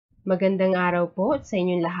Magandang araw po sa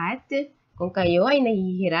inyong lahat. Kung kayo ay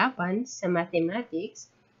nahihirapan sa mathematics,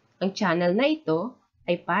 ang channel na ito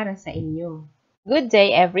ay para sa inyo. Good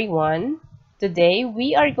day everyone! Today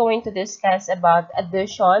we are going to discuss about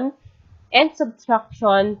addition and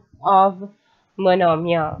subtraction of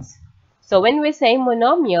monomials. So when we say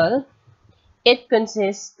monomial, it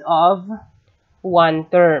consists of one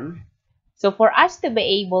term. So for us to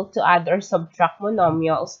be able to add or subtract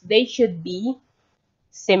monomials, they should be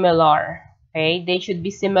similar. Okay, they should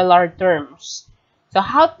be similar terms. So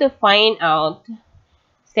how to find out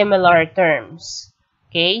similar terms?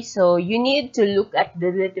 Okay, so you need to look at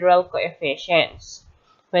the literal coefficients.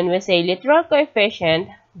 When we say literal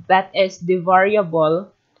coefficient, that is the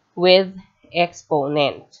variable with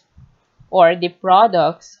exponent or the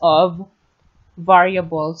products of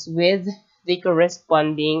variables with the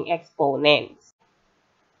corresponding exponents.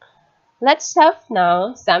 Let's have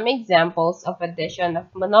now some examples of addition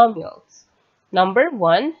of monomials. Number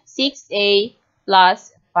 1, 6a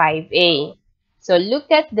plus 5a. So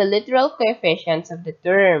look at the literal coefficients of the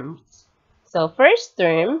terms. So first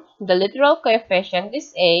term, the literal coefficient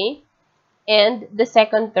is a, and the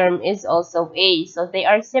second term is also a. So they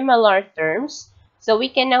are similar terms. So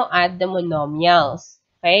we can now add the monomials.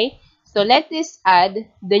 Okay? So let us add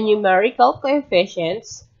the numerical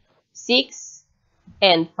coefficients 6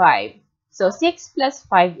 and 5. So 6 plus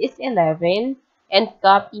 5 is 11, and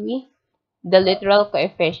copy the literal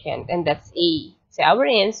coefficient, and that's a. So our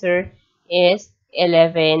answer is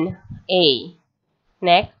 11a.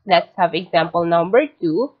 Next, let's have example number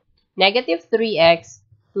 2, negative 3x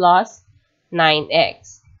plus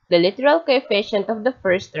 9x. The literal coefficient of the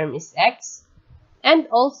first term is x, and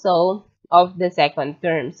also of the second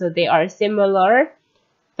term. So they are similar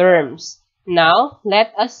terms. Now,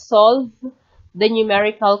 let us solve the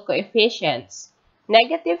numerical coefficients.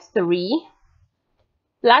 Negative 3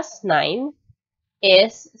 plus 9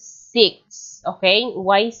 is 6. Okay,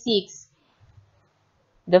 why 6?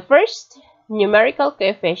 The first numerical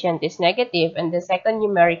coefficient is negative and the second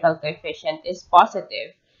numerical coefficient is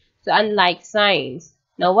positive. So, unlike signs,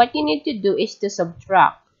 now what you need to do is to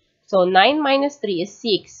subtract. So, 9 minus 3 is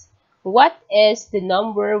 6. What is the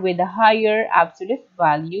number with a higher absolute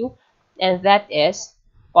value? And that is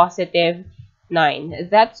positive 9.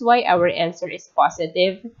 That's why our answer is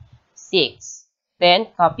positive 6. Then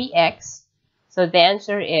copy x. So the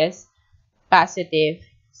answer is positive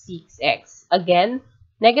 6x. Again,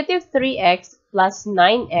 negative 3x plus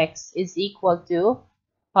 9x is equal to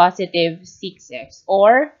positive 6x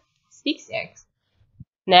or 6x.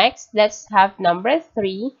 Next, let's have number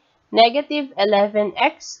 3, negative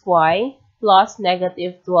 11xy plus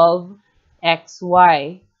negative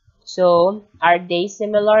 12xy. So, are they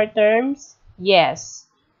similar terms? Yes,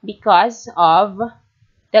 because of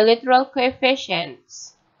the literal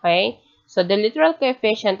coefficients. Okay, so the literal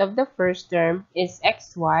coefficient of the first term is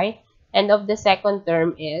xy, and of the second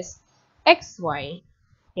term is xy.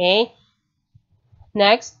 Okay,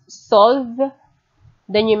 next, solve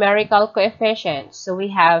the numerical coefficients. So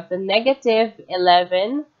we have the negative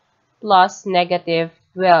 11 plus negative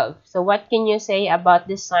 12. So what can you say about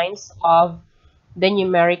the signs of the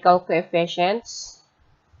numerical coefficients?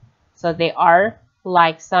 So they are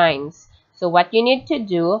like signs. So what you need to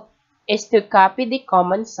do is to copy the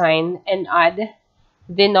common sign and add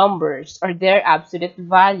the numbers or their absolute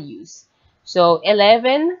values. So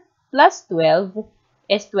 11 plus 12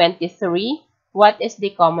 is 23. What is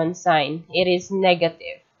the common sign? It is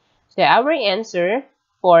negative. So our answer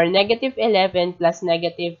for negative 11 plus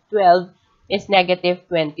negative 12 is negative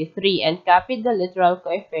 23, and copy the literal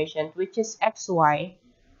coefficient, which is xy.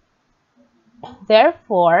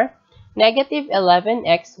 Therefore, negative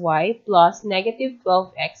 11xy plus negative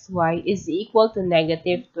 12xy is equal to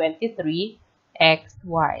negative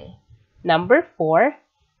 23xy. Number 4,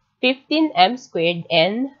 15m squared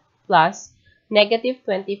n plus negative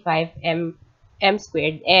 25m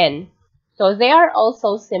squared n. So they are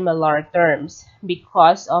also similar terms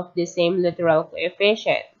because of the same literal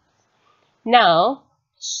coefficient. Now,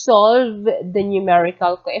 solve the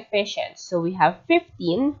numerical coefficients. So we have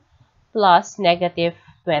 15 plus negative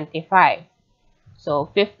 25. So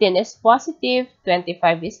 15 is positive,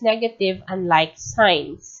 25 is negative, unlike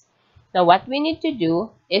signs. Now what we need to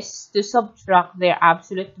do is to subtract their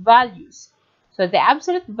absolute values. So the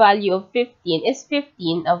absolute value of 15 is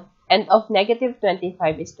 15 and of negative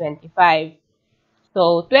 25 is 25.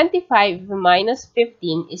 So 25 minus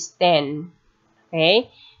 15 is 10.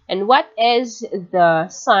 Okay? And what is the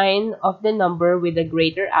sign of the number with a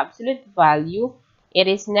greater absolute value? It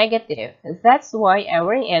is negative. That's why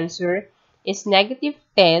our answer is negative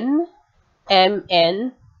 10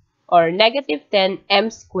 mn or negative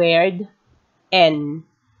 10m squared n.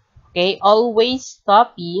 Okay, always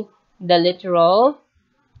copy the literal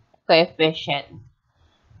coefficient.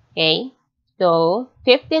 Okay, so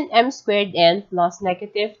 15m squared n plus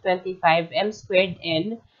negative 25m squared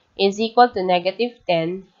n is equal to negative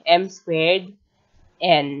 10m squared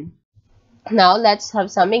n. Now, let's have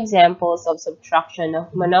some examples of subtraction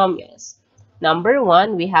of monomials. Number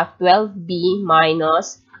 1, we have 12b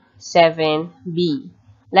minus 7b.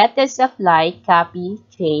 Let us apply copy,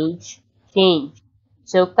 change, change.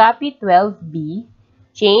 So, copy 12b,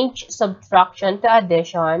 change subtraction to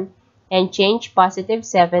addition, and change positive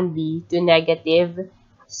 7b to negative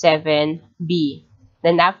 7b.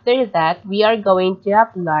 Then after that, we are going to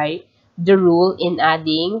apply the rule in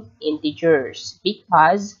adding integers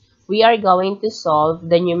because we are going to solve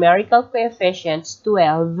the numerical coefficients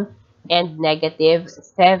 12 and negative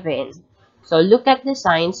 7. So look at the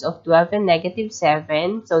signs of 12 and negative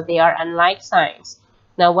 7. So they are unlike signs.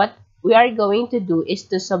 Now what we are going to do is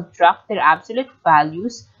to subtract their absolute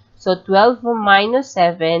values. So 12 minus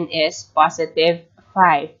 7 is positive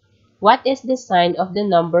 5. What is the sign of the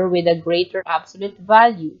number with a greater absolute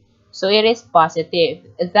value? So it is positive.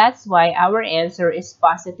 That's why our answer is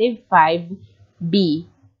positive 5b.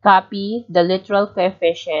 Copy the literal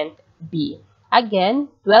coefficient b. Again,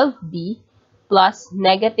 12b plus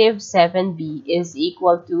negative 7b is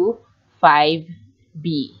equal to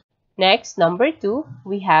 5b. Next, number 2,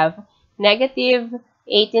 we have negative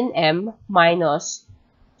 18m minus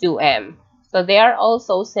 2m. So they are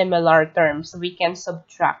also similar terms. We can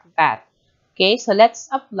subtract that. Okay, so let's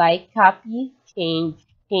apply copy, change,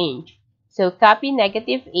 change. So copy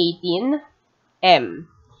negative 18m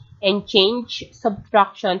and change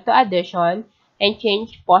subtraction to addition and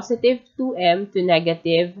change positive 2m to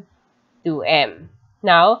negative 2m.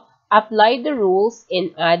 Now, apply the rules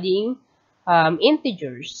in adding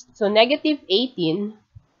integers. So, negative 18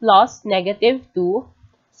 plus negative 2.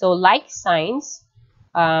 So, like signs,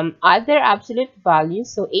 add their absolute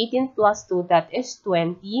values. So, 18 plus 2, that is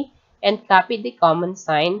 20. And copy the common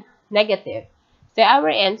sign, negative. So, our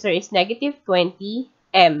answer is negative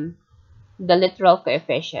 20m, the literal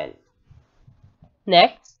coefficient.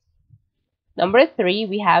 Next, number 3,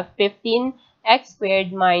 we have 15x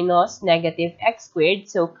squared minus negative x squared.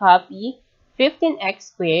 So copy 15x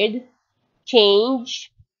squared,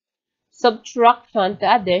 change subtraction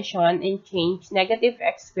to addition, and change negative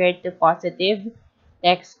x squared to positive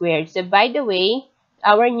x squared. So by the way,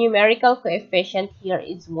 our numerical coefficient here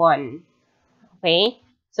is 1. Okay,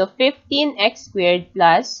 so 15x squared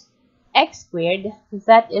plus x squared,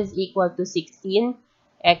 that is equal to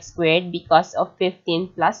 16x squared because of 15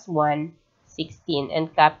 plus 1, 16,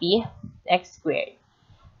 and copy x squared.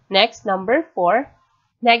 Next, number 4,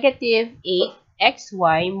 negative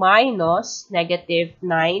 8xy minus negative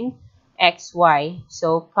 9xy.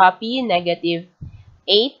 So copy negative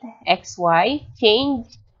 8xy,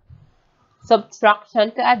 change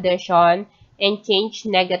subtraction to addition, and change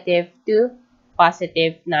negative to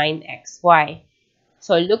positive 9xy.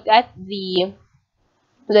 So look at the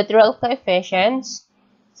literal coefficients.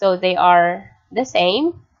 So they are the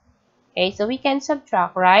same. Okay, so we can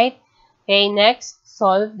subtract, right? Okay, next,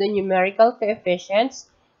 solve the numerical coefficients.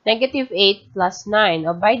 Negative 8 plus 9.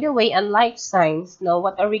 Oh, by the way, unlike signs, now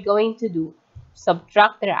what are we going to do?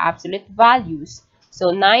 Subtract their absolute values. So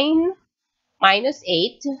 9 minus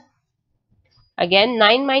 8. Again,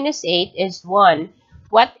 9 minus 8 is 1.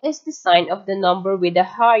 What is the sign of the number with a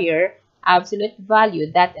higher absolute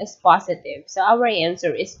value? That is positive. So our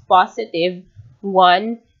answer is positive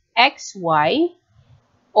 1xy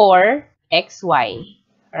or xy.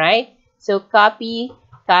 Right? So copy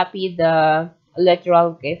the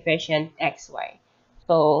literal coefficient xy.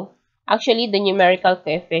 So actually the numerical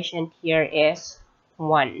coefficient here is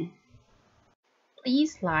 1.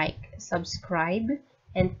 Please like, subscribe,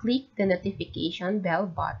 and click the notification bell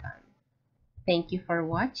button. Thank you for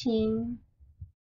watching.